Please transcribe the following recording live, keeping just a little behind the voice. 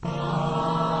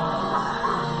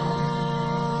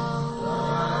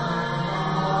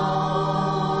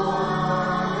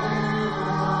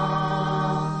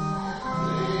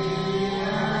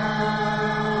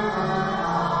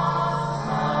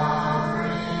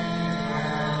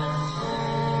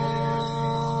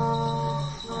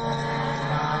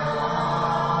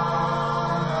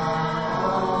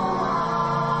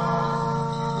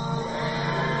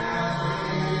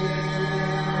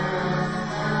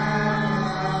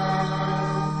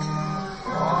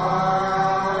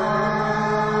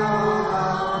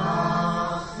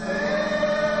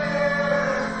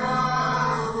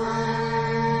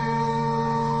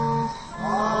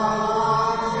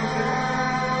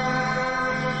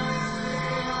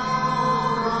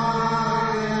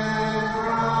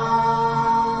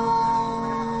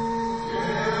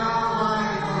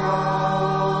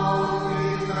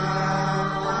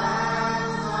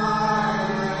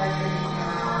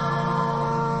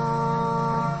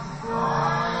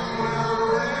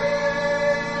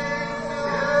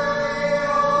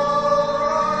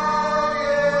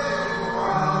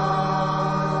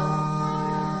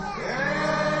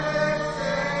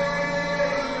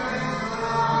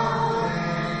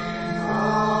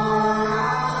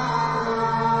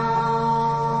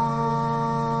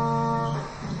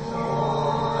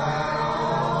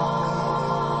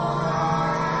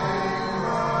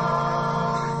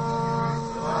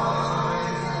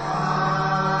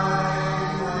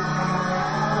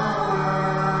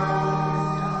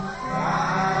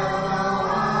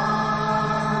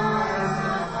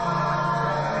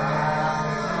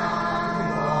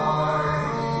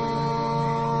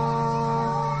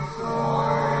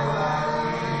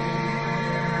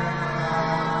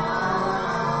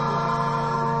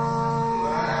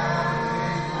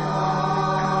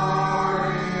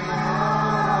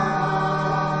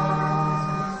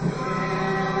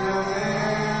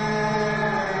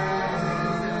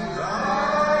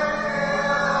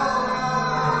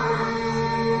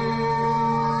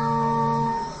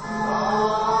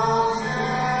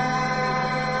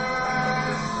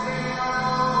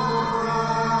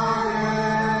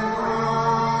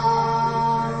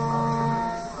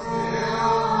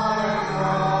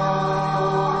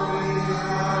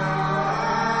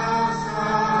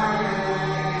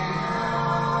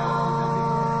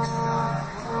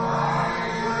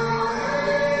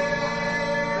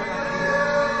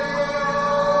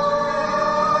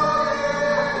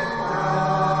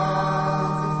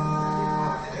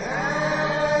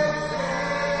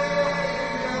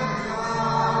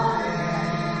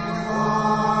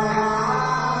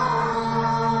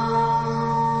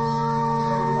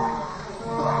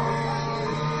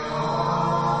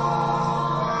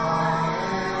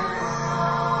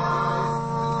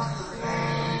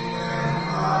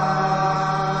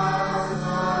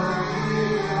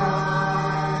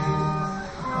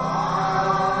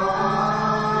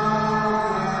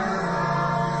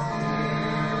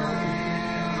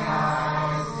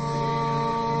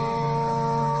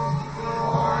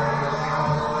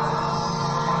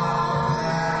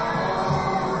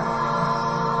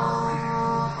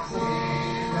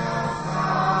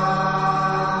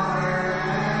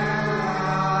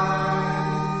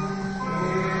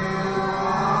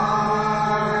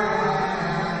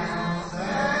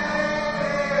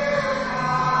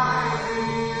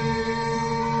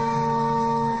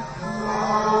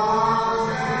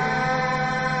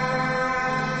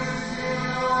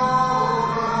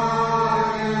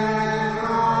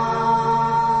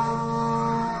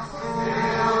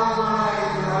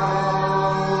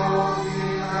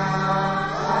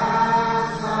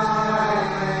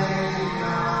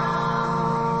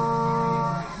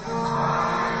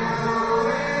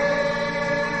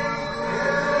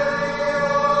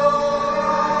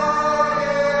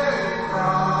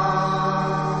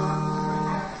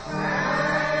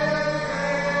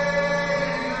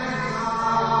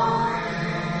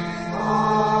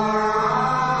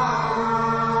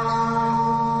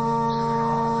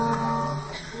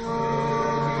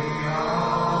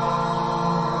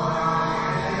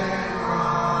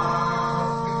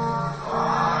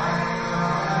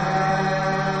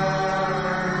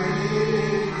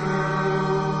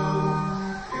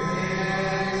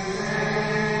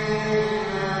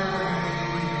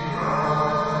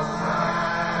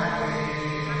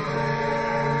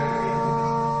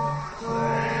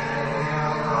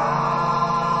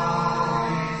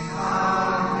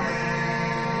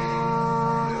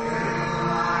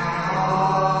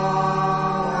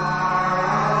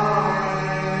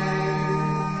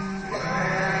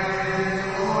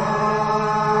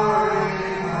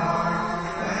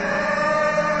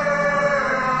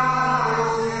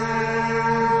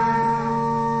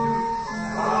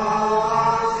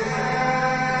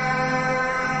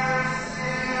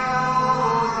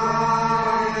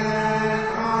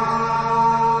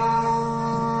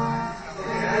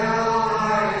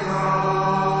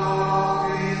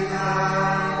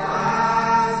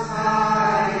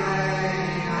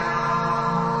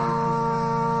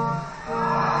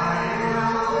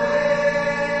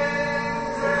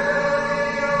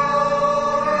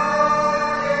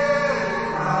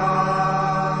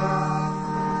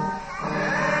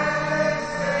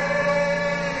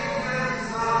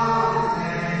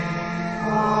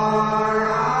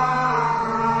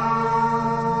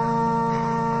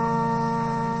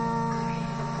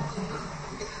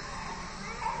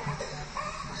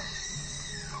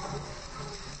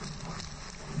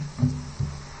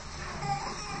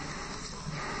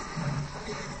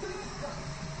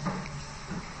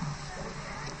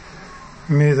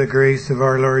May the grace of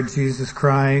our Lord Jesus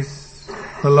Christ,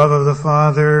 the love of the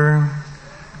Father,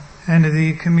 and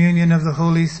the communion of the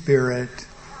Holy Spirit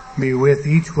be with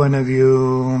each one of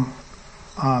you.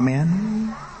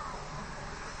 Amen.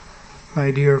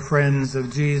 My dear friends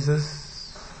of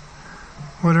Jesus,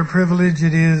 what a privilege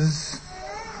it is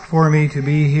for me to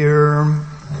be here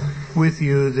with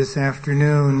you this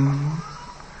afternoon.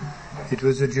 It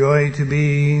was a joy to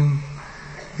be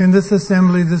in this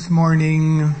assembly this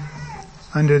morning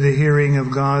under the hearing of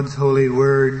God's holy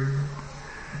word,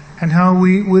 and how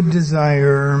we would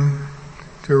desire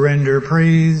to render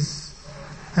praise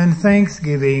and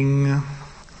thanksgiving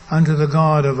unto the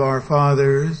God of our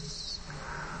fathers,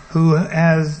 who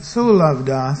has so loved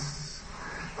us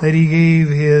that he gave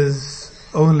his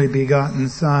only begotten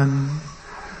Son,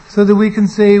 so that we can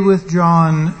say with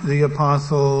John the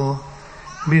Apostle,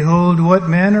 "Behold, what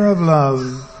manner of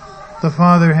love the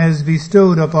Father has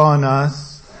bestowed upon us,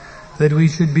 that we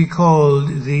should be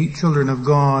called the children of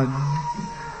God.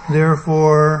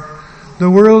 Therefore the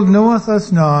world knoweth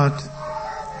us not,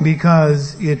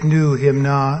 because it knew him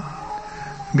not.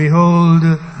 Behold,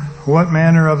 what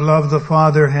manner of love the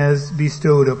Father has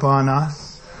bestowed upon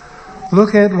us.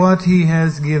 Look at what he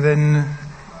has given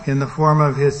in the form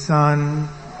of his Son,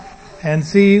 and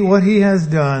see what he has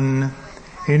done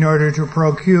in order to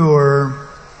procure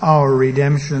our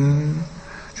redemption,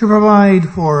 to provide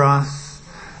for us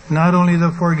not only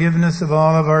the forgiveness of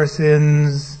all of our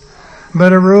sins,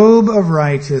 but a robe of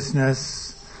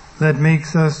righteousness that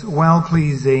makes us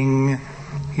well-pleasing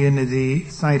in the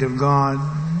sight of God."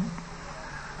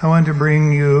 I want to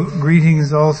bring you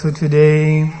greetings also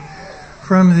today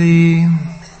from the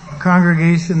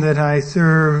congregation that I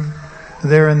serve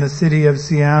there in the city of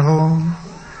Seattle,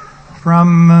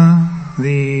 from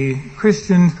the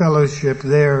Christian fellowship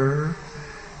there.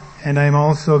 And I'm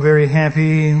also very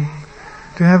happy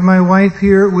to have my wife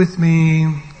here with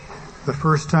me, the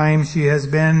first time she has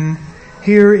been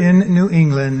here in New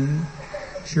England.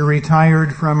 She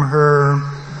retired from her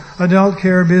adult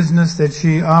care business that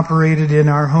she operated in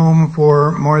our home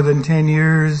for more than 10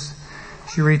 years.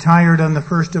 She retired on the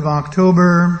 1st of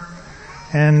October,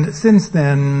 and since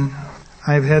then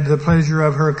I've had the pleasure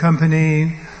of her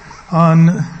company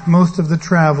on most of the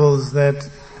travels that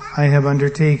I have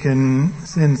undertaken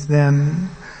since then.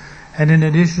 And in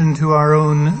addition to our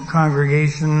own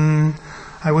congregation,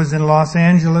 I was in Los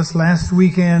Angeles last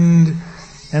weekend,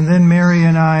 and then Mary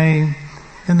and I,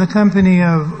 in the company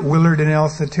of Willard and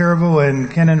Elsa Tervo and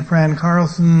Ken and Fran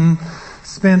Carlson,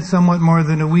 spent somewhat more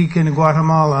than a week in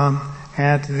Guatemala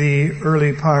at the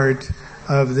early part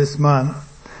of this month.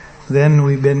 Then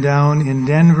we've been down in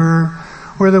Denver,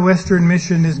 where the Western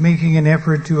Mission is making an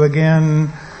effort to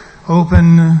again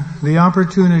open the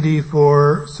opportunity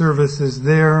for services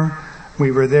there. We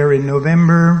were there in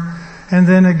November, and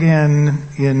then again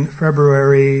in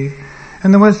February.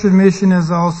 And the Western Mission has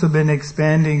also been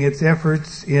expanding its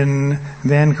efforts in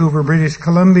Vancouver, British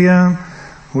Columbia.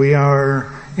 We are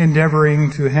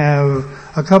endeavoring to have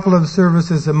a couple of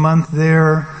services a month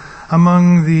there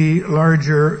among the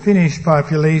larger Finnish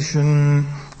population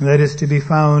that is to be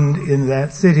found in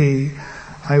that city.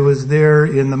 I was there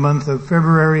in the month of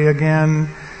February again,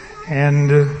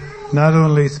 and not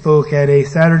only spoke at a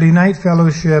Saturday night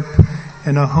fellowship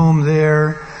in a home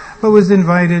there, but was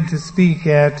invited to speak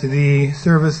at the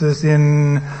services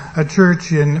in a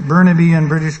church in Burnaby in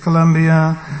British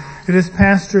Columbia. It is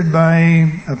pastored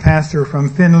by a pastor from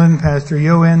Finland, Pastor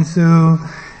Joensuu,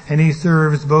 and he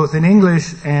serves both an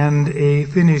English and a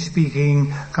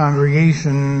Finnish-speaking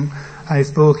congregation. I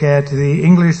spoke at the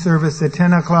English service at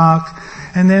 10 o'clock,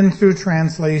 and then through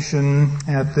translation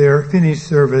at their Finnish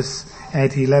service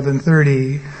at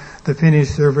 11:30. The Finnish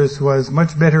service was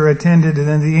much better attended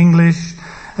than the English,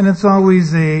 and it's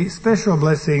always a special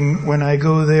blessing when I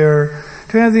go there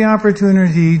to have the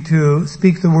opportunity to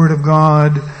speak the Word of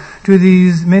God to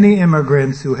these many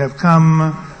immigrants who have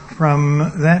come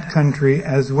from that country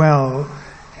as well,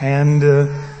 and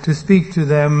to speak to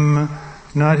them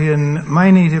not in my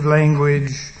native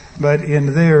language, but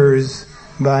in theirs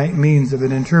by means of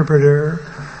an interpreter.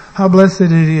 How blessed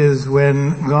it is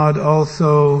when God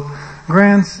also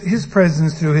grants his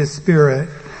presence through his Spirit,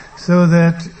 so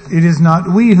that it is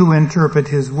not we who interpret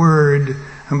his word,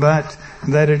 but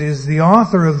that it is the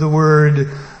author of the word,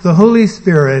 the Holy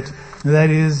Spirit, that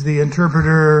is the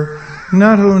interpreter,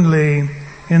 not only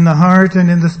in the heart and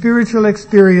in the spiritual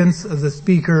experience of the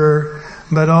speaker,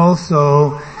 but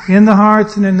also in the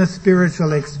hearts and in the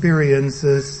spiritual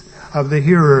experiences of the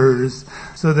hearers,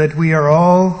 so that we are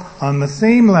all on the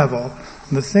same level,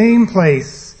 the same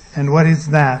place. And what is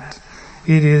that?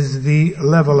 It is the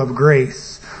level of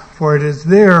grace. for it is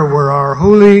there where our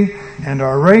holy and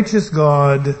our righteous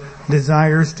God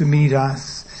desires to meet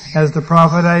us, as the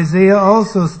prophet Isaiah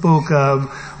also spoke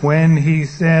of when he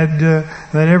said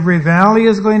that every valley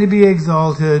is going to be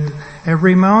exalted,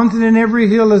 every mountain and every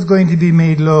hill is going to be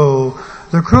made low,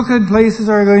 the crooked places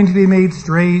are going to be made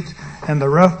straight, and the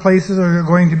rough places are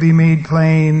going to be made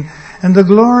plain, and the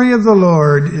glory of the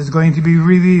Lord is going to be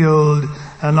revealed,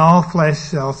 and all flesh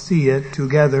shall see it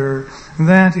together.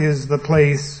 That is the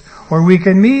place where we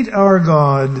can meet our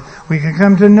God. We can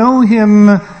come to know Him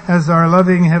as our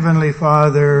loving Heavenly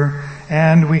Father,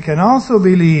 and we can also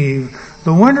believe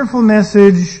the wonderful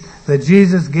message that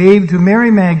Jesus gave to Mary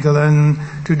Magdalene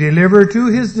to deliver to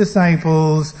His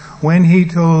disciples when He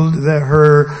told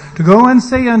her to go and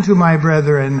say unto my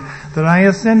brethren that I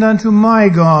ascend unto my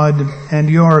God and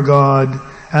your God,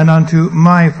 and unto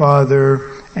my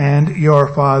Father and your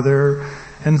Father.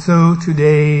 And so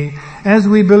today, as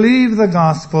we believe the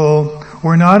gospel,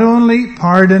 we're not only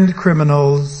pardoned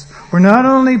criminals, we're not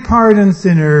only pardoned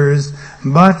sinners,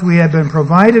 but we have been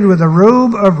provided with a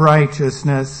robe of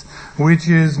righteousness, which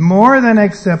is more than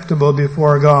acceptable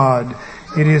before God.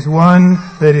 It is one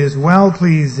that is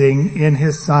well-pleasing in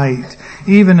His sight,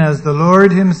 even as the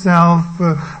Lord Himself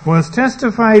was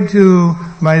testified to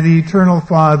by the Eternal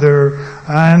Father,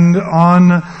 and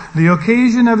on the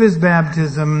occasion of His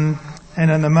baptism and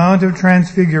on the Mount of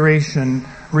Transfiguration.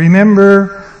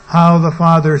 Remember how the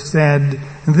Father said,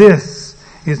 "This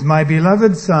is my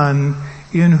beloved Son,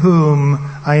 in whom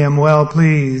I am well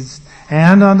pleased."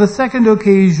 And on the second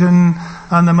occasion,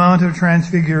 on the Mount of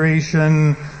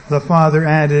Transfiguration, the Father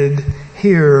added,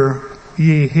 "Hear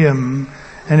ye Him."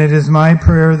 And it is my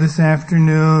prayer this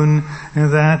afternoon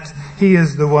that He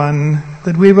is the one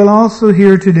that we will also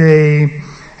hear today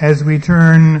as we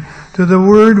turn to the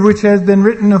Word which has been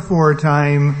written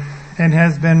aforetime and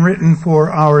has been written for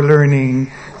our learning,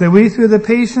 that we through the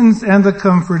patience and the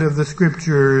comfort of the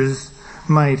Scriptures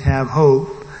might have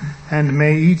hope. And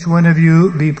may each one of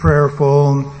you be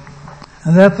prayerful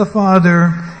that the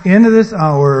Father in this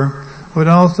hour would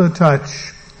also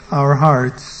touch our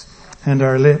hearts and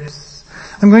our lips.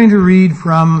 I'm going to read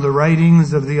from the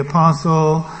writings of the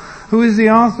Apostle, who is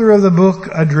the author of the book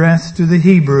addressed to the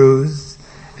Hebrews,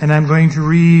 and I'm going to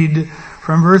read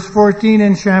from verse 14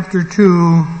 in chapter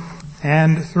 2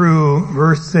 and through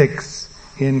verse 6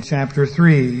 in chapter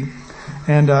 3.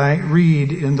 And I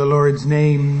read in the Lord's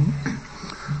name.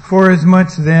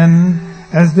 "Forasmuch then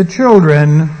as the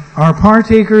children are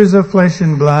partakers of flesh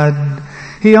and blood,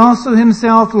 He also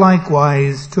Himself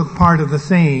likewise took part of the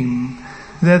same,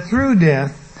 that through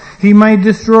death He might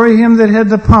destroy him that had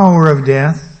the power of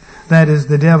death, that is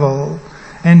the devil,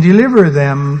 and deliver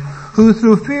them who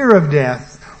through fear of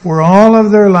death were all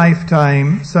of their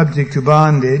lifetime subject to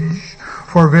bondage.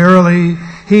 For verily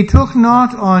He took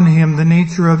not on Him the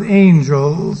nature of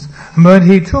angels, but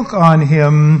He took on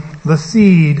Him the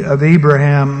seed of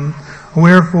Abraham.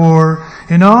 Wherefore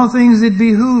in all things it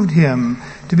behooved Him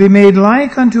to be made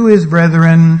like unto His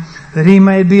brethren, that He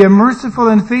might be a merciful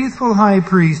and faithful high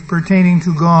priest pertaining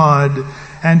to God,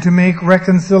 and to make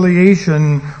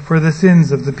reconciliation for the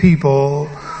sins of the people.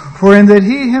 For in that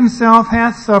He Himself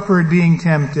hath suffered being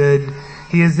tempted,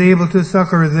 He is able to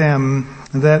succor them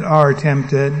that are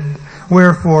tempted.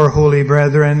 Wherefore, holy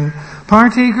brethren,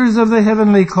 partakers of the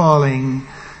heavenly calling,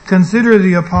 consider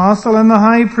the apostle and the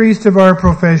high priest of our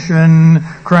profession,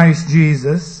 Christ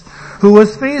Jesus, who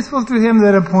was faithful to Him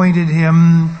that appointed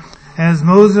Him, as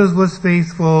Moses was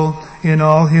faithful in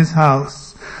all his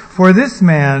house. For this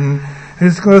man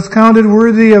was counted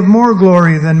worthy of more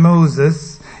glory than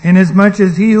Moses, inasmuch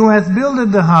as he who hath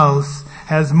builded the house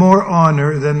has more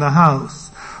honor than the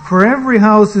house. For every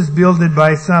house is builded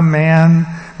by some man,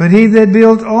 but He that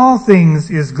built all things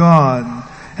is God.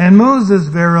 And Moses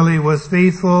verily was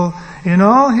faithful in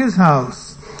all his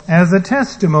house, as a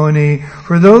testimony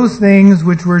for those things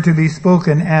which were to be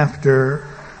spoken after.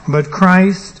 But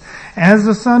Christ, as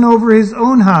the Son over His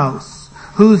own house,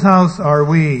 whose house are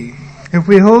we, if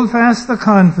we hold fast the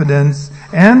confidence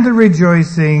and the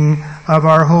rejoicing of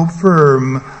our hope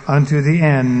firm unto the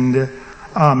end.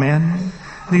 Amen.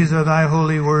 These are Thy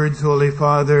holy words, Holy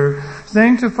Father.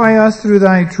 Sanctify us through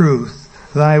Thy truth.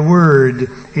 Thy word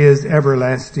is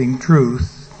everlasting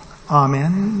truth.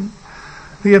 Amen.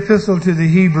 The epistle to the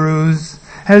Hebrews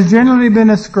has generally been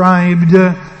ascribed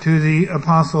to the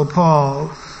Apostle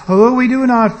Paul, although we do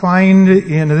not find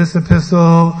in this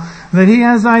epistle that he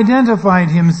has identified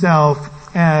himself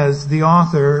as the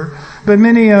author, but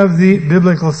many of the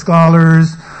biblical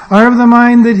scholars are of the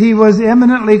mind that he was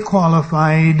eminently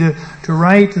qualified to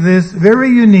write this very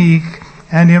unique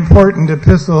and important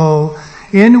epistle,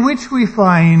 in which we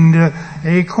find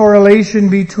a correlation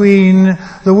between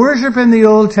the worship in the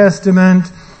Old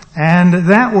Testament and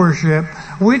that worship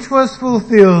which was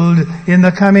fulfilled in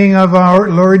the coming of our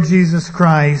Lord Jesus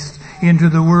Christ into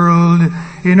the world,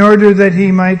 in order that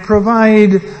he might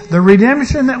provide the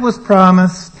redemption that was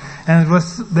promised and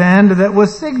that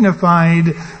was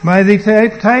signified by the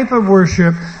type of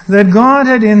worship that God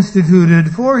had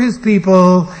instituted for his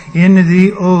people in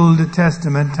the Old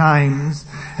Testament times.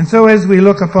 And so as we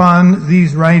look upon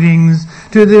these writings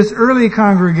to this early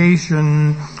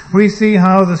congregation, we see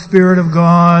how the Spirit of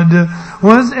God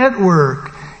was at work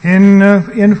in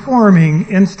informing,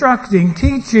 instructing,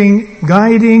 teaching,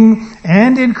 guiding,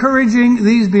 and encouraging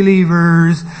these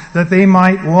believers that they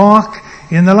might walk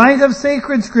in the light of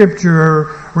sacred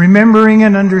Scripture, remembering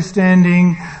and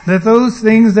understanding that those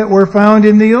things that were found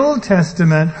in the Old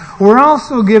Testament were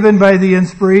also given by the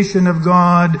inspiration of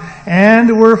God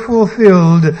and were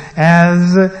fulfilled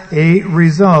as a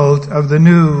result of the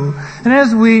New. And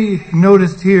as we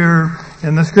noticed here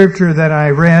in the Scripture that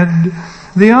I read,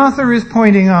 the author is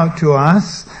pointing out to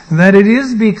us that it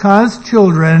is because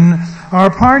children are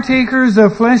partakers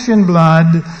of flesh and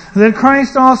blood that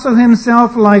Christ also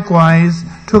himself likewise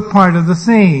took part of the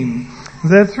same,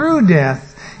 that through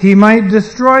death he might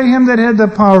destroy him that had the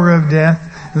power of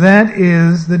death, that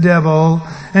is, the devil,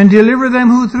 and deliver them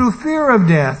who through fear of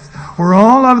death were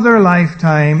all of their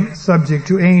lifetime subject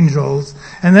to angels.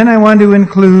 And then I want to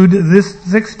include this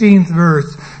 16th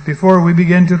verse before we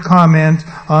begin to comment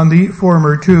on the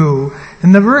former two.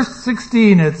 In the verse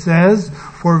 16 it says,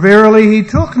 "For verily he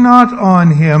took not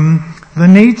on him the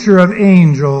nature of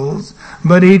angels,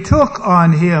 but he took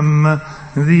on him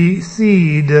the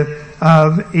seed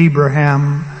of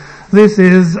Abraham." This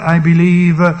is, I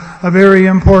believe, a very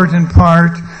important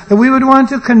part that we would want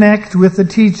to connect with the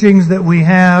teachings that we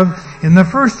have in the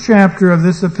first chapter of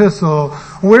this epistle,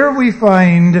 where we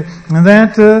find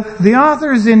that the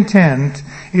author's intent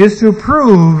is to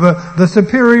prove the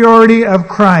superiority of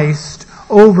Christ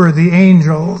over the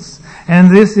angels. And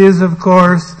this is, of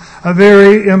course, a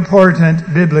very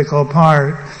important biblical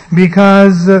part,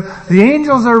 because the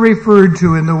angels are referred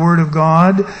to in the Word of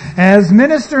God as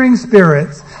ministering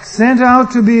spirits sent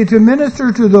out to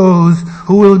minister to those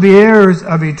who will be heirs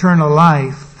of eternal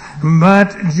life.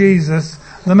 But Jesus,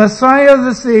 the Messiah,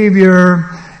 the Savior,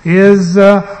 is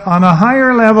on a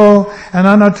higher level and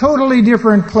on a totally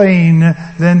different plane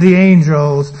than the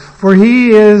angels, for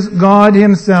he is God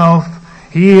himself.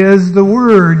 He is the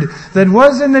Word that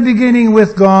was in the beginning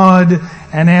with God,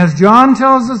 and as John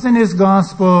tells us in his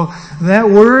Gospel, that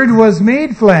Word was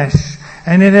made flesh,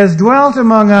 and it has dwelt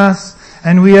among us,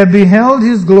 and we have beheld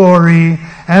his glory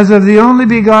as of the only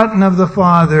begotten of the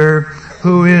Father,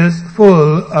 who is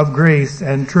full of grace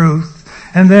and truth.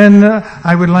 And then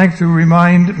I would like to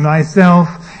remind myself,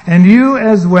 and you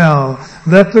as well,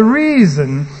 that the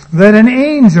reason that an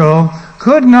angel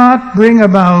could not bring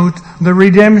about the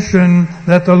redemption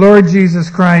that the Lord Jesus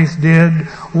Christ did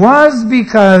was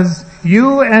because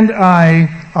you and I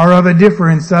are of a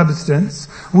different substance.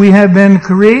 We have been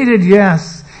created,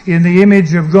 yes, in the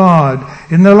image of God.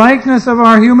 In the likeness of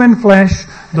our human flesh,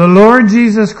 the Lord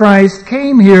Jesus Christ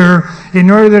came here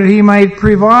in order that he might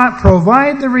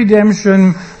provide the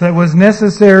redemption that was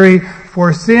necessary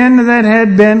for sin that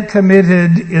had been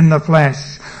committed in the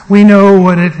flesh. We know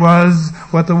what it was,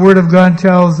 what the Word of God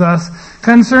tells us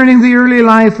concerning the early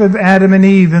life of Adam and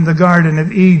Eve in the Garden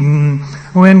of Eden,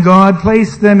 when God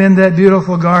placed them in that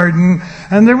beautiful garden,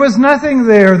 and there was nothing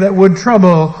there that would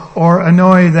trouble or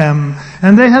annoy them.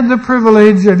 And they had the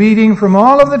privilege of eating from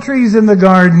all of the trees in the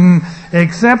garden,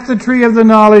 except the tree of the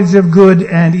knowledge of good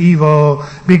and evil,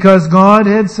 because God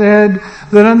had said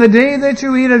that on the day that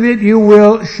you eat of it, you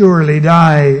will surely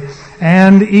die.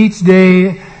 And each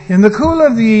day, in the cool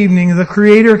of the evening, the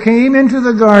Creator came into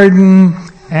the garden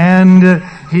and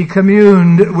he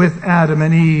communed with Adam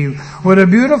and Eve. What a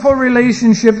beautiful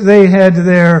relationship they had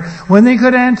there, when they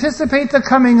could anticipate the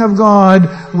coming of God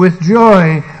with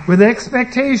joy, with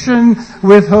expectation,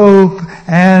 with hope,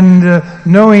 and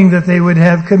knowing that they would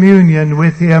have communion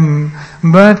with him.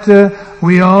 But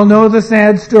we all know the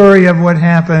sad story of what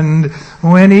happened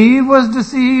when Eve was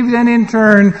deceived, and in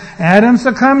turn Adam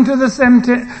succumbed to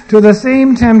the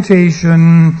same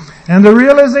temptation, and the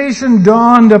realization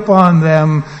dawned upon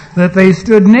them that they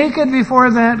stood naked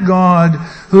before that God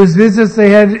whose visits they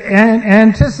had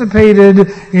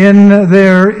anticipated in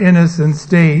their innocent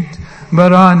state.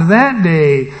 But on that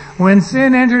day, when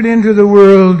sin entered into the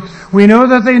world, we know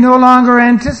that they no longer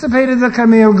anticipated the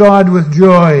coming of God with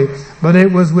joy, but it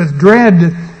was with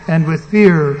dread and with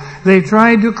fear. They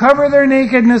tried to cover their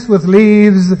nakedness with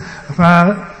leaves,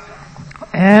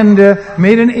 and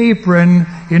made an apron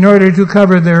in order to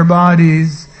cover their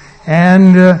bodies.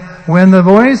 And when the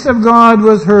voice of God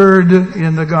was heard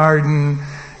in the garden,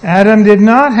 Adam did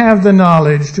not have the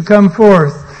knowledge to come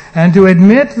forth and to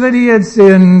admit that he had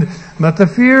sinned, but the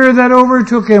fear that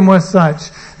overtook him was such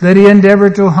that he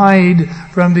endeavored to hide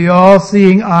from the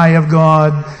all-seeing eye of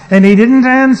God. And he didn't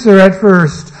answer at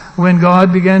first when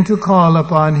God began to call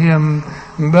upon him.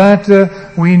 But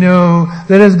we know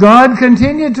that as God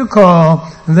continued to call,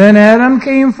 then Adam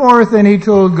came forth and he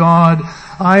told God,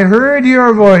 I heard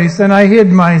your voice and I hid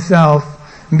myself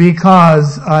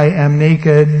because I am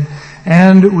naked.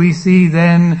 And we see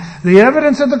then the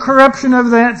evidence of the corruption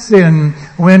of that sin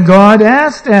when God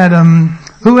asked Adam,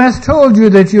 who has told you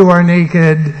that you are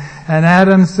naked? And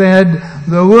Adam said,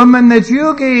 the woman that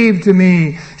you gave to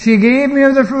me, she gave me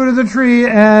of the fruit of the tree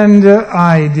and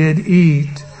I did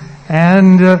eat.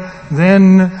 And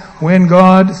then when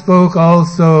God spoke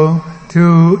also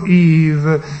to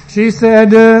Eve, she said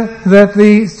that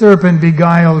the serpent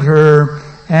beguiled her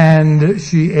and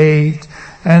she ate.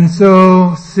 And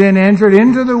so sin entered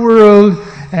into the world,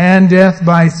 and death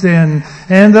by sin.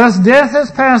 And thus death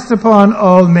has passed upon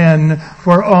all men,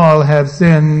 for all have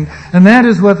sinned. And that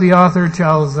is what the author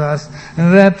tells us,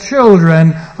 that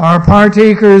children are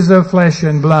partakers of flesh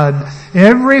and blood.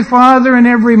 Every father and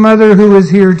every mother who is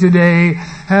here today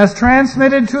has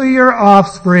transmitted to your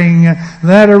offspring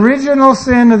that original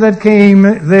sin that came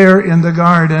there in the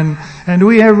garden, and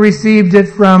we have received it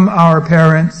from our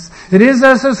parents. It is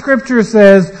as the scripture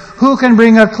says, who can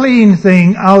bring a clean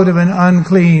thing out of an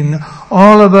unclean?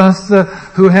 All of us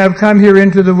who have come here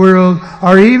into the world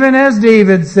are, even as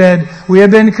David said, we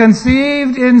have been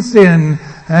conceived in sin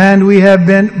and we have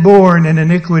been born in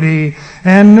iniquity,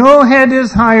 and no head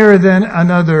is higher than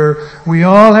another. We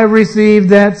all have received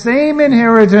that same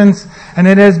inheritance, and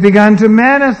it has begun to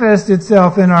manifest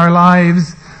itself in our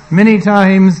lives many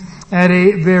times at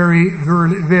a very,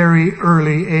 very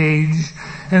early age.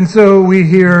 And so we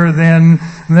hear then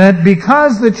that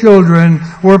because the children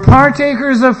were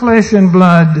partakers of flesh and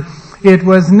blood, it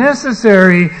was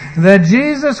necessary that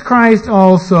Jesus Christ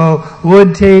also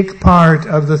would take part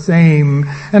of the same.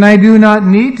 And I do not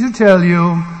need to tell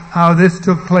you how this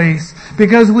took place,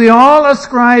 because we all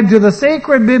ascribe to the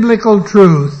sacred biblical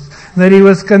truth that he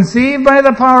was conceived by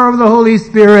the power of the Holy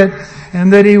Spirit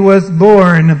and that he was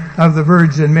born of the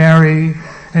Virgin Mary.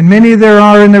 And many there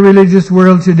are in the religious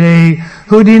world today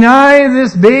who deny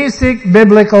this basic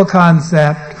biblical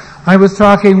concept. I was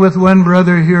talking with one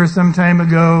brother here some time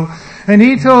ago, and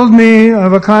he told me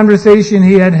of a conversation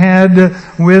he had had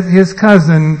with his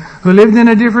cousin who lived in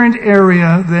a different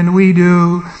area than we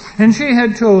do. And she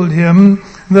had told him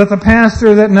that the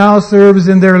pastor that now serves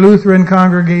in their Lutheran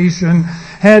congregation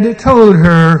had told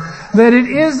her that it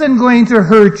isn't going to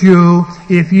hurt you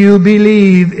if you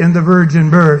believe in the virgin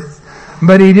birth.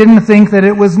 But he didn't think that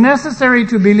it was necessary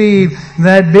to believe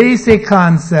that basic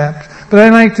concept. But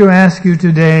I'd like to ask you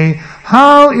today,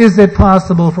 how is it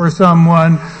possible for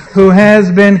someone who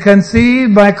has been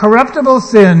conceived by corruptible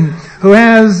sin, who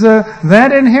has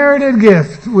that inherited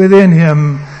gift within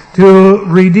him, to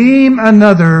redeem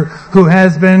another who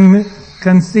has been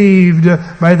conceived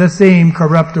by the same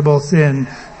corruptible sin?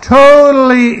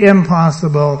 Totally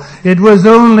impossible. It was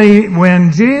only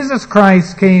when Jesus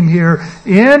Christ came here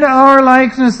in our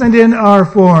likeness and in our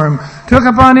form, took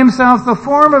upon himself the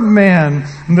form of man,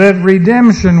 that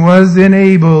redemption was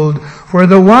enabled. For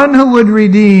the one who would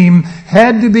redeem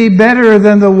had to be better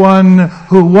than the one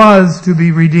who was to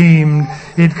be redeemed.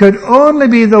 It could only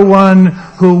be the one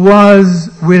who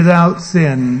was without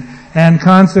sin. And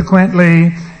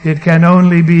consequently, it can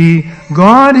only be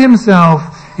God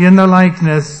himself in the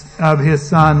likeness of his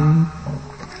Son.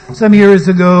 Some years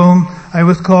ago, I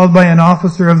was called by an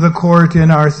officer of the court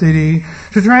in our city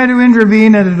to try to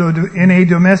intervene in a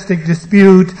domestic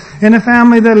dispute in a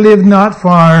family that lived not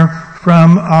far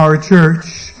from our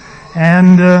church.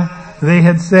 And they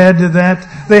had said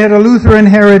that they had a Lutheran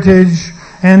heritage,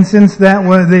 and since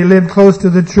they lived close to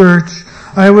the church,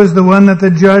 I was the one that the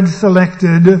judge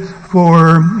selected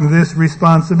for this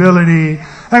responsibility.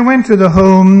 I went to the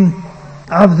home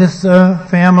of this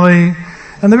family,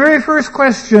 and the very first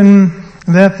question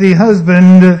that the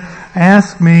husband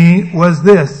asked me was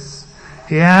this.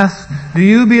 He asked, do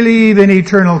you believe in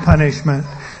eternal punishment?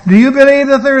 Do you believe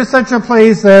that there is such a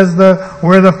place as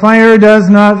where the fire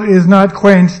is not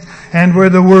quenched and where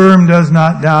the worm does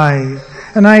not die?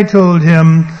 And I told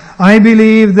him, I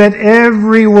believe that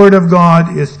every word of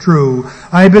God is true.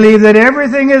 I believe that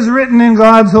everything is written in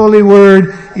God's holy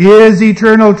word is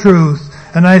eternal truth.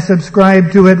 And I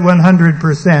subscribe to it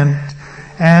 100%.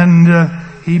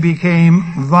 And he became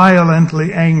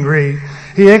violently angry.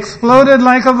 He exploded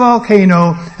like a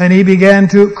volcano, and he began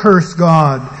to curse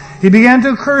God. He began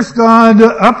to curse God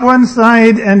up one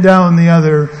side and down the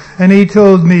other. And he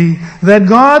told me that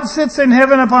God sits in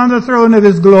heaven upon the throne of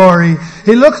his glory.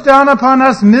 He looks down upon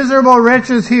us miserable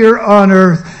wretches here on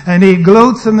earth, and he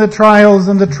gloats in the trials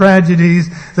and the tragedies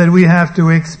that we have to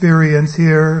experience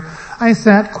here. I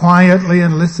sat quietly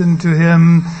and listened to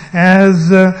him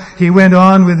as he went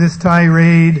on with his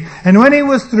tirade. And when he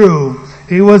was through,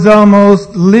 he was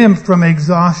almost limp from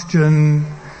exhaustion.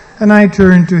 And I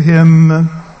turned to him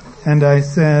and I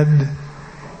said,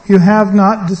 "You have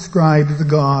not described the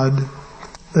God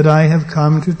that I have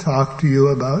come to talk to you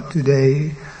about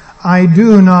today. I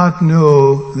do not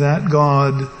know that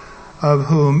God of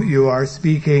whom you are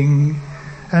speaking."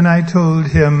 And I told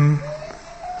him,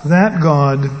 "That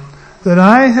God that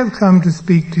I have come to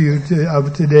speak to you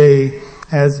of today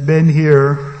has been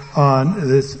here on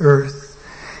this earth.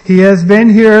 He has been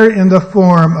here in the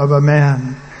form of a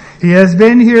man. He has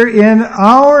been here in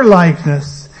our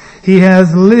likeness. He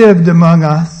has lived among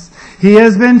us. He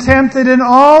has been tempted in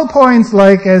all points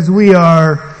like as we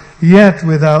are, yet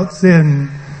without sin."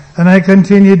 And I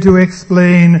continued to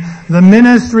explain the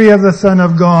ministry of the Son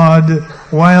of God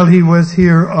while he was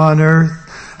here on earth.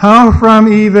 How from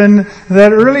even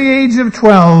that early age of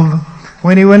 12,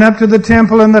 when he went up to the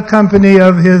temple in the company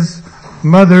of his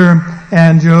mother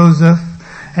and Joseph,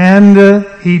 and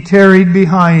he tarried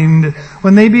behind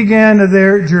when they began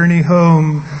their journey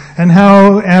home, and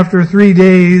how after 3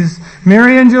 days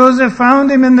Mary and Joseph found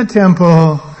him in the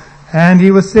temple, and he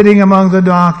was sitting among the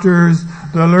doctors,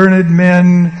 the learned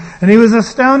men, and he was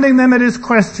astounding them at his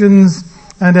questions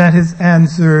and at his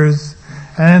answers.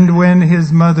 And when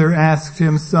his mother asked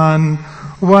him, "Son,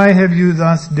 why have you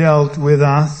thus dealt with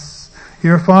us?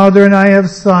 Your father and I have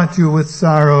sought you with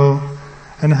sorrow."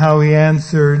 And how he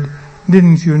answered,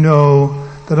 "Didn't you know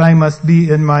that I must be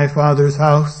in my Father's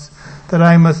house, that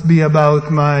I must be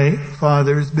about my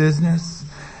Father's business?"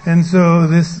 And so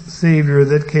this Savior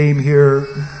that came here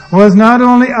was not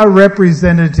only a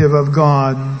representative of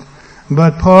God,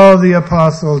 but Paul the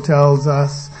Apostle tells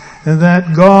us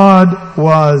that God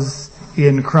was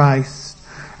in Christ,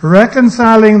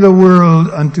 reconciling the world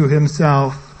unto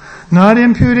himself, not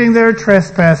imputing their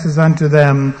trespasses unto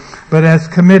them, but has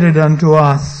committed unto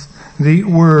us the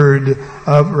word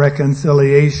of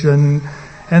reconciliation.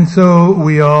 And so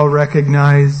we all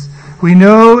recognize, we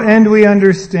know and we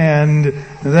understand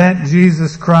that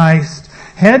Jesus Christ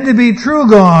had to be true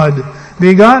God,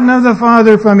 begotten of the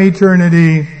Father from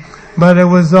eternity, but it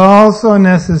was also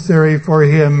necessary for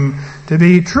him to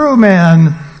be true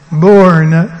man,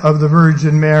 born of the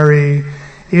Virgin Mary,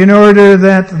 in order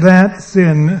that that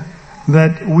sin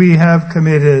that we have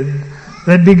committed,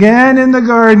 that began in the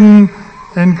garden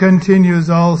and continues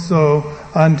also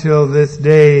until this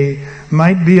day,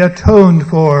 might be atoned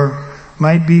for,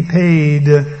 might be paid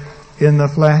in the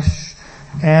flesh.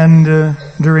 And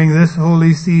during this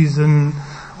holy season,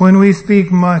 when we speak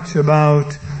much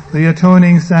about the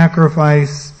atoning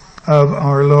sacrifice of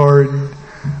our Lord,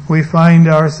 we find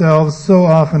ourselves so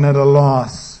often at a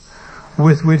loss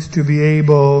with which to be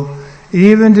able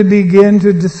even to begin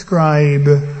to describe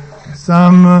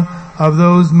some of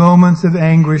those moments of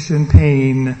anguish and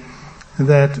pain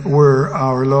that were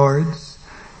our Lord's,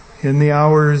 in the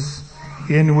hours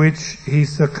in which he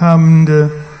succumbed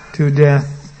to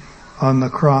death on the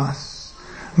cross.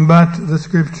 But the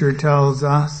scripture tells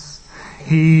us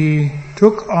he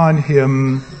took on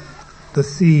him the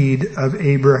seed of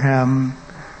Abraham.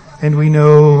 And we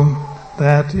know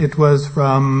that it was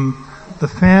from the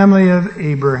family of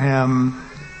Abraham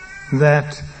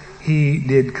that he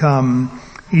did come,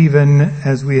 even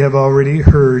as we have already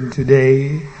heard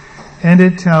today. And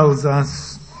it tells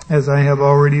us, as I have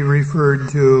already referred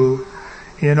to,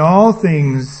 in all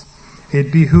things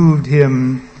it behooved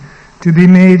him to be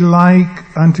made like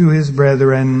unto his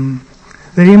brethren,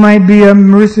 that he might be a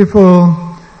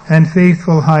merciful and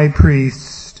faithful high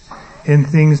priest in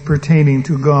things pertaining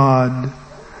to God,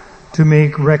 to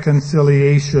make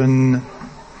reconciliation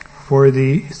for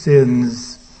the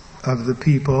sins of the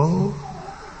people.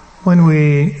 When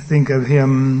we think of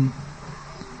him,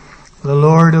 the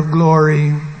Lord of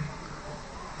glory,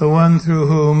 the one through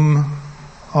whom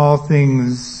all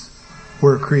things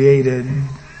were created,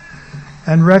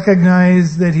 and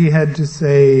recognize that he had to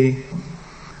say,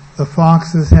 the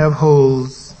foxes have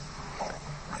holes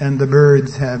and the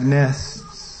birds have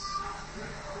nests,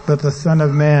 but the Son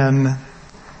of Man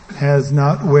has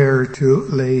not where to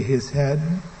lay his head.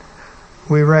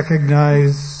 We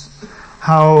recognize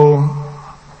how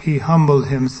he humbled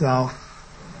himself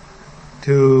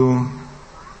to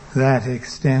that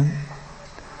extent.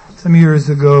 Some years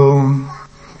ago,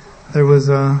 There was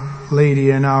a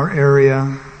lady in our area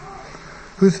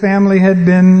whose family had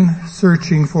been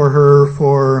searching for her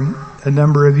for a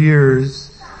number of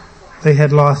years. They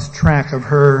had lost track of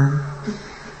her.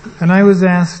 And I was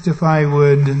asked if I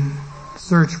would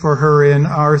search for her in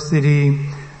our city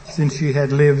since she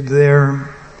had lived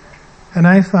there. And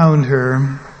I found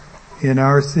her in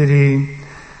our city,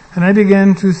 and I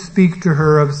began to speak to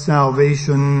her of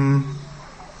salvation.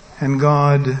 And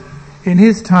God, in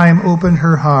His time, opened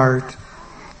her heart,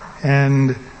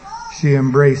 and she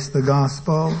embraced the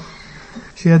gospel.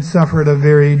 She had suffered a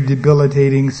very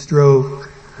debilitating stroke.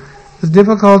 It was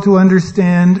difficult to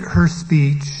understand her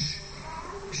speech.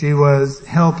 She was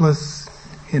helpless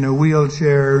in a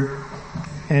wheelchair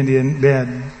and in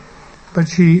bed. But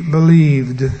she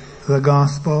believed the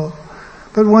gospel.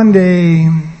 But one day,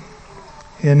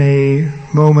 in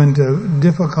a moment of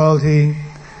difficulty,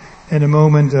 in a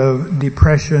moment of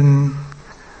depression,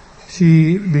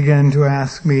 she began to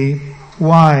ask me,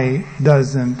 why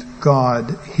doesn't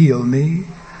God heal me?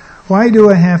 Why do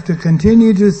I have to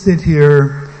continue to sit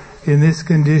here in this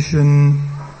condition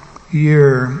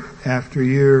year after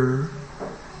year?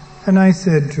 And I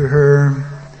said to her,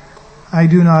 I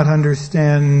do not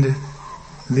understand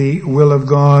the will of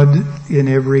God in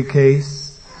every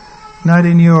case, not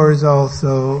in yours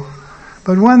also.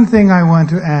 But one thing I want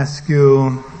to ask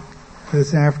you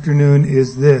this afternoon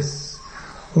is this.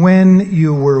 When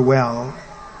you were well,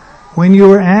 when you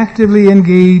were actively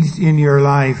engaged in your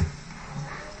life,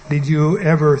 did you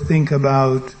ever think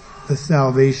about the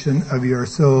salvation of your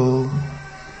soul?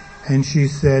 And she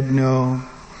said, no.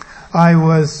 I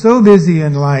was so busy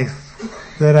in life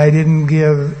that I didn't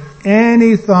give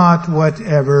any thought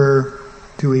whatever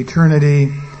to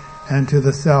eternity and to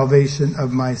the salvation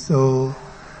of my soul.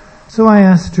 So I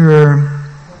asked her,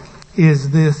 is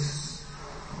this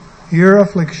your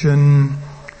affliction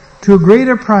too great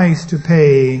a price to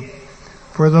pay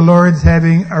for the Lord's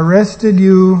having arrested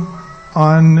you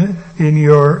in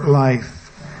your life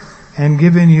and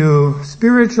given you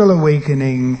spiritual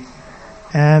awakening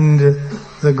and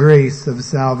the grace of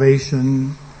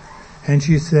salvation? And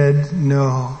she said,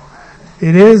 no,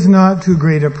 it is not too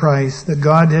great a price that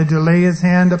God had to lay His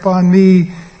hand upon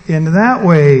me in that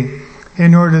way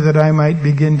in order that I might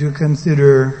begin to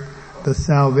consider the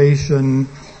salvation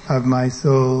of my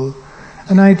soul.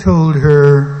 And I told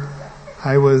her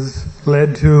I was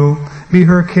led to be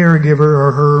her caregiver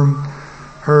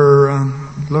or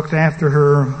looked after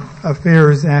her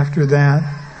affairs after that.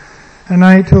 And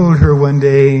I told her one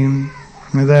day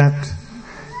that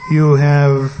you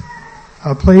have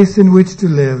a place in which to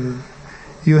live.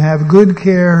 You have good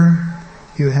care.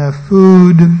 You have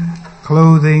food,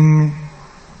 clothing,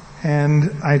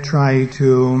 and I try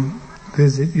to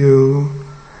visit you.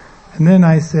 And then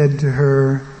I said to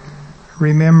her,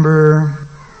 remember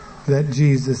that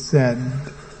Jesus said,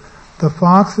 the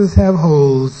foxes have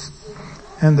holes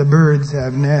and the birds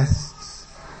have nests,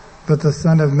 but the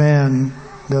Son of Man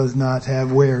does not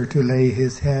have where to lay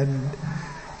His head.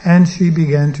 And she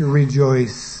began to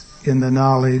rejoice in the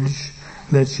knowledge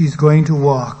that she's going to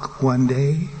walk one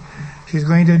day. She's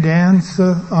going to dance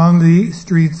on the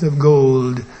streets of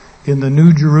gold in the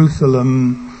New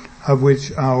Jerusalem of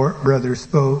which our brother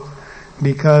spoke,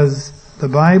 because the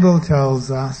Bible tells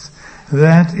us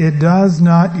that it does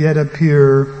not yet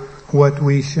appear what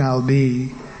we shall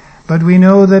be. But we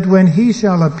know that when He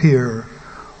shall appear,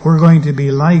 we're going to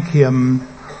be like Him,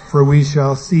 for we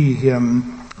shall see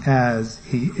Him as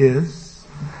He is.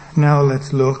 Now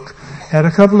let's look at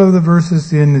a couple of the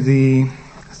verses in the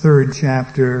 3rd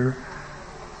chapter.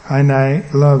 And I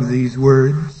love these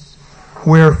words.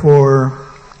 Wherefore,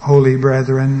 holy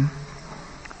brethren,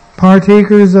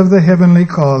 partakers of the heavenly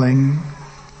calling,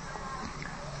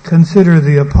 consider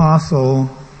the apostle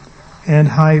and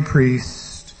high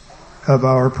priest of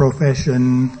our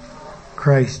profession,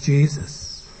 Christ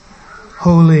Jesus.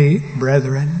 Holy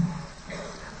brethren,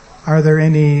 are there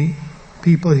any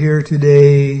people here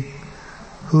today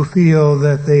who feel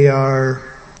that they are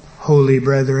holy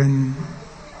brethren?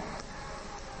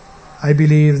 I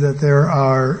believe that there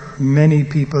are many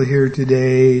people here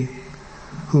today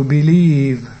who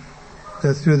believe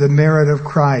that through the merit of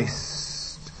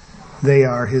Christ, they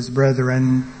are His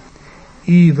brethren,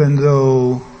 even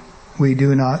though we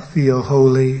do not feel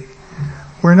holy.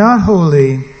 We're not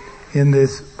holy in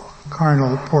this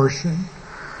carnal portion.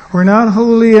 We're not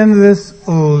holy in this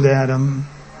old Adam.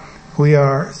 We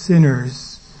are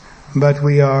sinners, but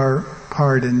we are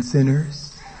pardoned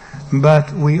sinners.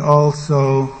 But we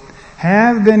also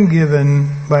have been given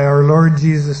by our Lord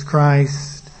Jesus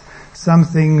Christ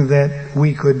something that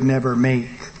we could never make,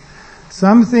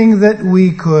 something that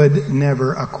we could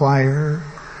never acquire.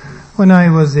 when I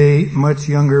was a much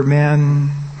younger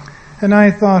man, and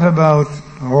I thought about,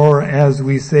 or as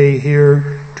we say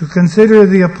here, to consider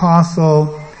the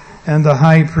apostle and the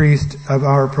high priest of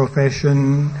our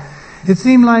profession. It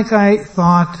seemed like I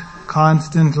thought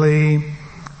constantly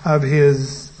of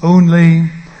his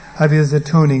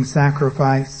atoning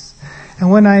sacrifice.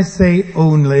 And when I say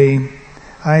only,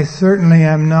 I certainly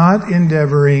am not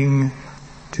endeavoring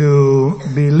to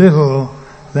belittle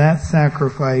that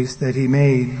sacrifice that he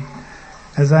made.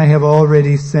 As I have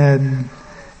already said,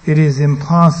 it is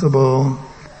impossible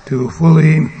to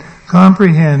fully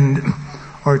comprehend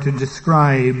or to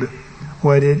describe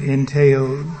what it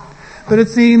entailed. But it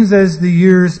seems as the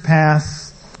years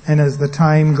pass and as the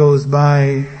time goes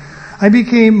by, I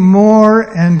became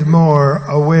more and more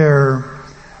aware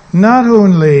not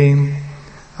only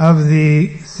of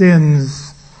the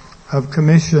sins of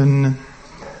commission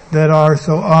that are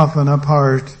so often a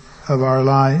part of our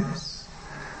lives,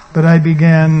 but I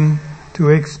began to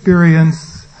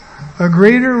experience a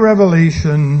greater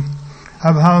revelation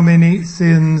of how many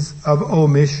sins of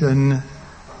omission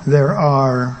there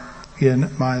are in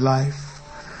my life.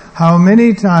 How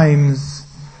many times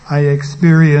I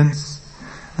experience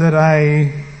that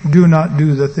I do not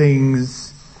do the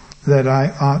things that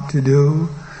I ought to do.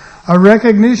 A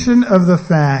recognition of the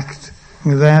fact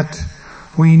that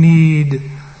we need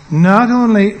not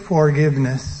only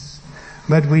forgiveness,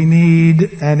 but we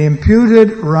need an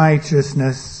imputed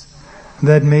righteousness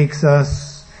that makes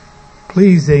us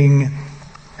pleasing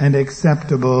and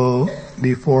acceptable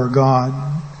before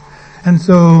God. And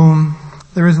so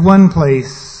there is one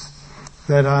place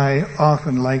that I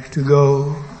often like to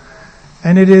go,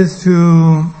 and it is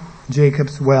to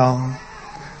Jacob's Well.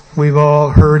 We've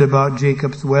all heard about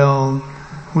Jacob's Well.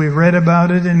 We've read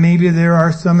about it, and maybe there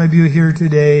are some of you here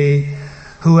today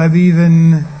who have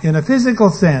even, in a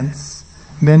physical sense,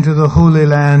 been to the Holy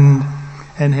Land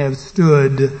and have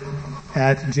stood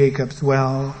at Jacob's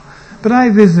Well. But I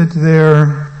visit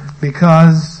there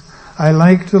because I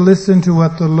like to listen to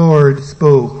what the Lord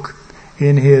spoke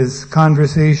in his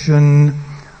conversation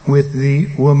with the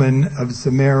woman of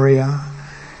Samaria.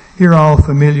 You're all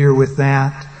familiar with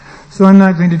that. So I'm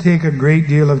not going to take a great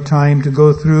deal of time to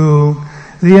go through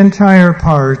the entire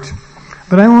part,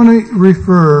 but I want to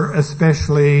refer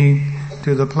especially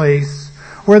to the place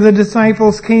where the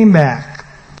disciples came back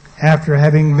after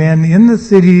having been in the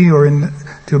city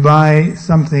to buy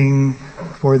something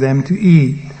for them to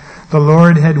eat. The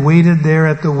Lord had waited there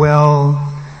at the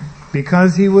well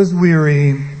because he was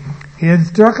weary. He had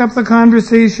struck up the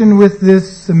conversation with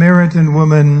this Samaritan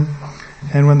woman,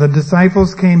 and when the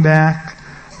disciples came back,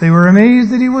 they were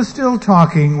amazed that he was still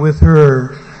talking with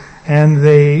her, and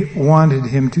they wanted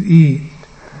him to eat.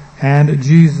 And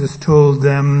Jesus told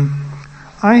them,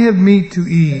 I have meat to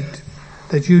eat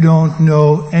that you don't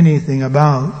know anything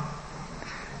about.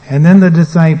 And then the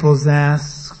disciples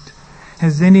asked,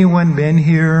 has anyone been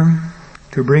here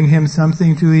to bring him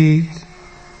something to eat?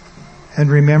 And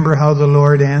remember how the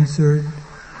Lord answered.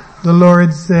 The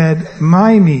Lord said,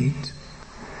 my meat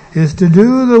is to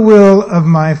do the will of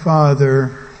my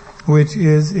Father which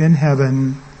is in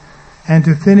heaven, and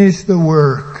to finish the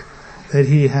work that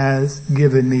he has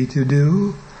given me to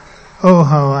do. Oh,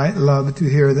 how I love to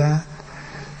hear that.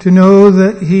 To know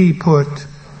that he put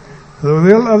the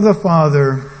will of the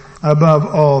Father above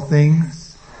all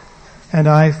things. And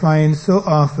I find so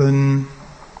often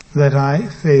that I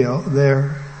fail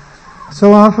there.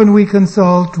 So often we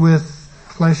consult with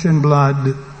flesh and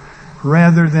blood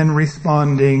rather than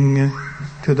responding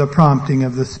to the prompting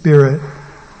of the Spirit.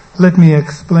 Let me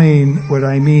explain what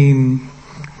I mean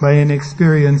by an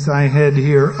experience I had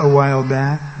here a while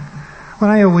back. When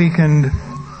I awakened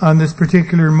on this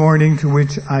particular morning to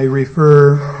which I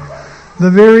refer,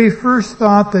 the very first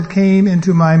thought that came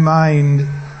into my mind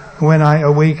when I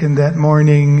awakened that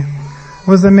morning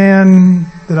was a man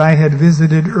that I had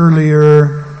visited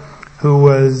earlier who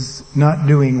was not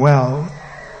doing well.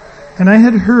 And I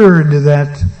had heard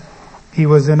that he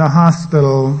was in a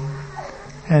hospital,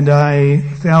 and I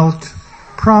felt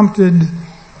prompted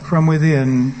from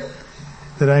within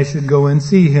that I should go and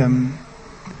see him.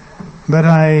 But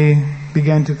I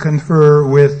began to confer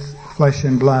with flesh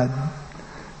and blood.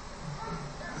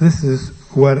 This is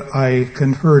what I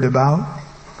conferred about.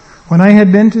 When I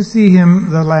had been to see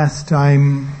him the last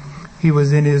time, he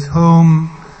was in his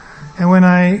home, and when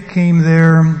I came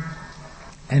there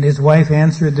and his wife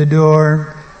answered the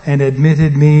door and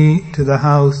admitted me to the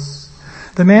house,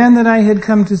 the man that I had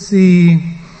come to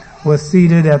see was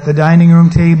seated at the dining room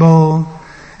table,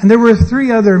 and there were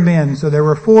 3 other men, so there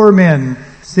were 4 men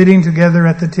sitting together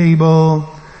at the table,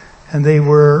 and they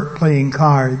were playing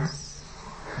cards.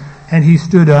 And he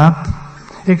stood up,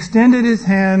 extended his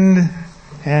hand,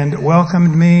 and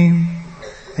welcomed me.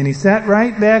 And he sat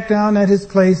right back down at his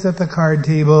place at the card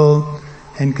table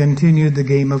and continued the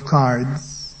game of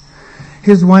cards.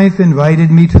 His wife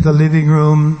invited me to the living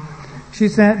room. She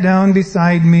sat down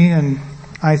beside me, and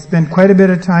I spent quite a bit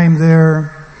of time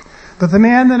there. But the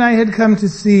man that I had come to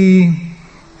see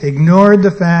ignored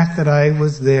the fact that I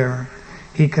was there.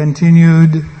 He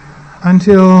continued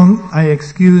until I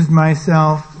excused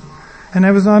myself, and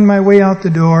I was on my way out the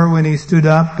door when he stood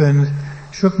up and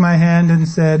shook my hand and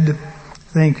said,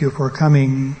 "Thank you for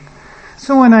coming."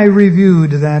 So when I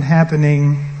reviewed that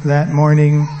happening that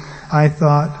morning, I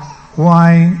thought,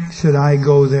 why should I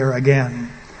go there again?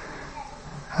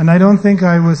 And I don't think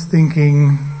I was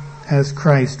thinking as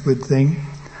Christ would think.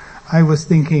 I was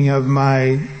thinking of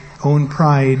my own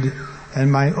pride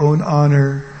and my own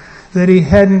honor, that he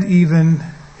hadn't even,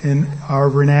 in our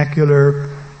vernacular,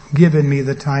 given me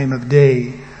the time of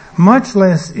day, much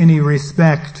less any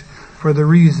respect for the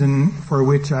reason for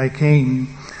which I came.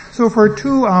 So for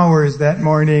 2 hours that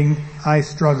morning, I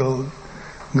struggled.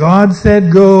 God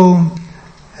said go,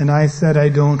 and I said I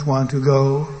don't want to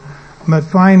go. But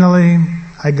finally,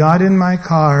 I got in my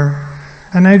car,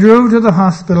 and I drove to the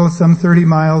hospital some 30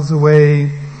 miles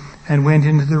away and went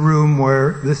into the room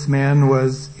where this man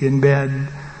was in bed.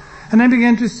 And I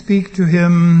began to speak to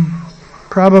him,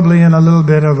 probably in a little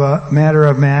bit of a matter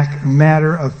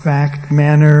of fact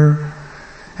manner.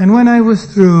 And when I was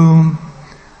through,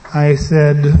 I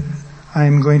said,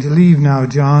 "I'm going to leave now,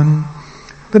 John,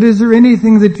 but is there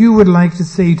anything that you would like to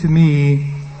say to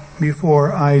me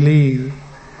before I leave?"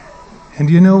 And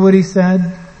do you know what he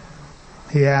said?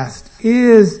 He asked,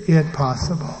 "Is it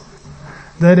possible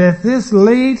that at this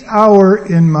late hour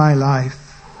in my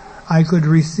life, I could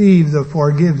receive the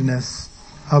forgiveness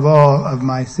of all of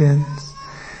my sins?"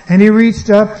 And he reached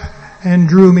up and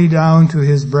drew me down to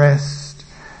his breast,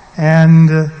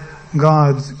 and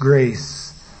God's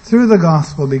grace through the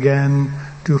gospel began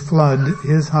to flood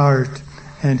his heart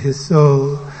and his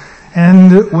soul.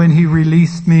 And when he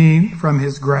released me from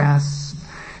his grasp,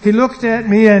 he looked at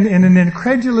me, and in an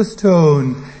incredulous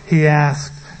tone, he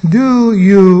asked, "Do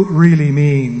you really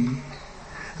mean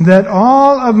that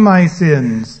all of my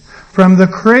sins from the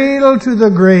cradle to the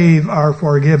grave are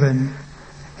forgiven?"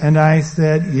 And I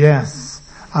said, "Yes,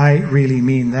 I really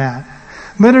mean that.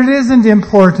 But it isn't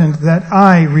important that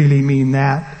I really mean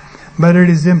that, but it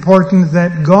is important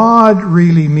that God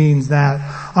really means that,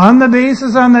 on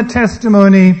the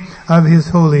testimony of his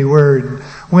holy word."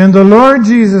 When the Lord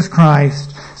Jesus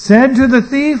Christ said to the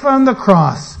thief on the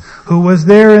cross, who was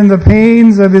there in the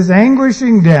pains of his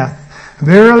anguishing death,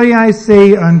 "Verily I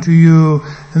say unto you,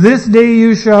 this day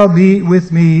you shall be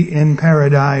with me in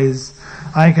paradise,"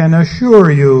 I can assure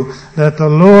you that the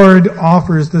Lord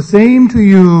offers the same to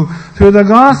you through the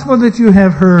gospel that you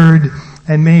have heard,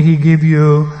 and may he give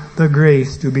you the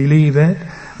grace to believe it.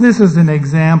 This is an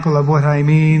example of what I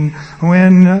mean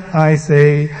when I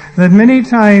say that many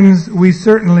times we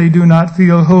certainly do not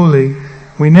feel holy.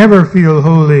 We never feel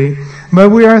holy,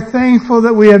 but we are thankful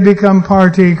that we have become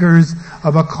partakers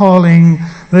of a calling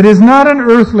that is not an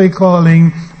earthly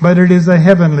calling, but it is a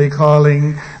heavenly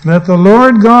calling, that the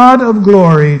Lord God of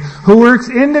glory, who works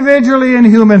individually in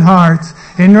human hearts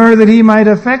in order that he might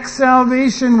effect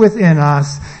salvation within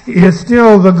us, is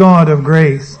still the God of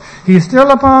grace. He is still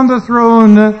upon the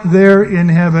throne there in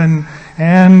heaven,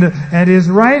 and at his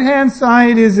right hand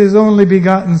side is his only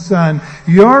begotten Son,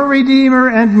 your Redeemer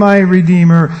and my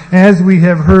Redeemer, as we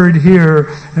have heard here,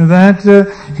 that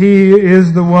he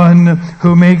is the one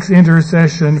who makes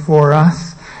intercession for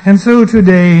us. And so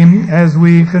today, as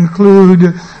we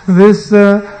conclude this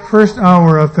first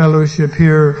hour of fellowship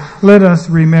here, let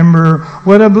us remember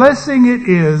what a blessing it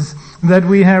is that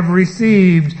we have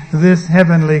received this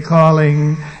heavenly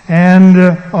calling,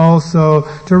 and also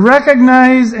to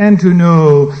recognize and to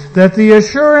know that the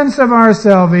assurance of our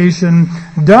salvation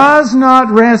does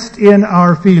not rest in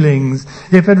our feelings.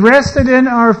 If it rested in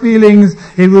our feelings,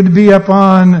 it would be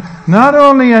upon not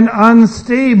only an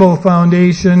unstable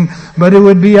foundation, but it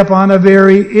would be upon a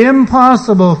very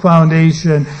impossible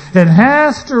foundation. It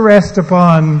has to rest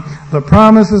upon the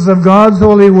promises of God's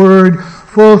holy word,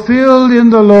 fulfilled in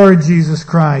the Lord Jesus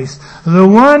Christ, the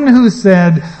one who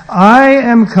said, "I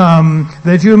am come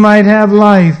that you might have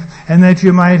life and that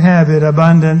you might have it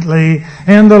abundantly."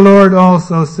 And the Lord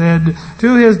also said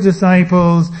to his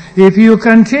disciples, "If you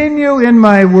continue in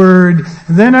my word,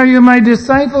 then are you my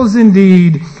disciples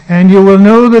indeed, and you will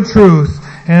know the truth,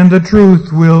 and the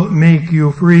truth will make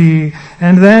you free.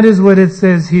 And that is what it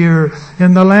says here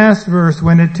in the last verse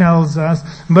when it tells us,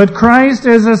 but Christ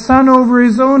as a son over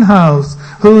his own house,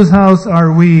 whose house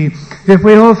are we, if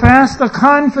we hold fast the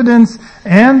confidence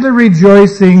and the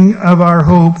rejoicing of our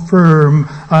hope firm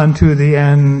unto the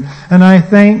end. And I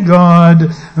thank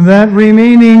God that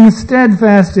remaining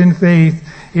steadfast in faith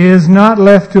is not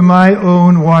left to my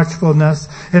own watchfulness.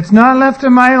 It's not left to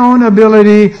my own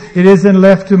ability. It isn't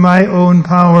left to my own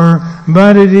power,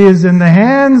 but it is in the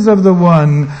hands of the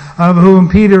one of whom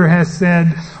Peter has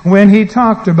said when he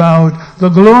talked about the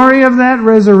glory of that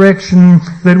resurrection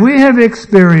that we have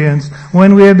experienced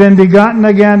when we have been begotten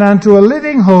again unto a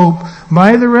living hope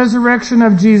by the resurrection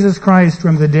of Jesus Christ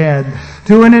from the dead,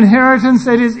 to an inheritance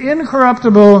that is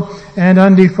incorruptible and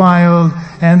undefiled,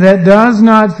 and that does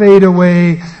not fade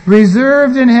away,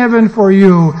 reserved in heaven for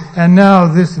you. And now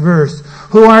this verse,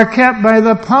 who are kept by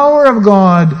the power of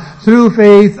God through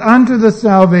faith unto the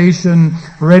salvation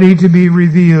ready to be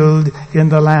revealed in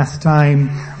the last time.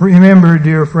 Remember,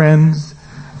 dear friends,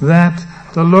 that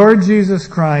the Lord Jesus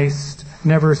Christ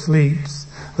never sleeps.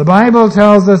 The Bible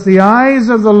tells us the eyes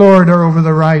of the Lord are over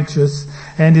the righteous,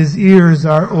 and his ears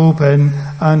are open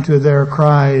unto their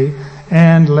cry.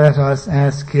 And let us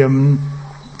ask him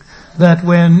that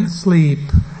when sleep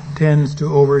tends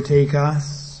to overtake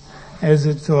us, as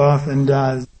it so often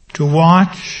does, to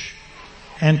watch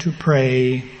and to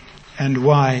pray. And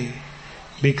why?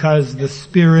 Because the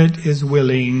spirit is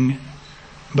willing,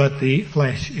 but the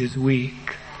flesh is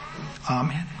weak.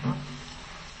 Amen.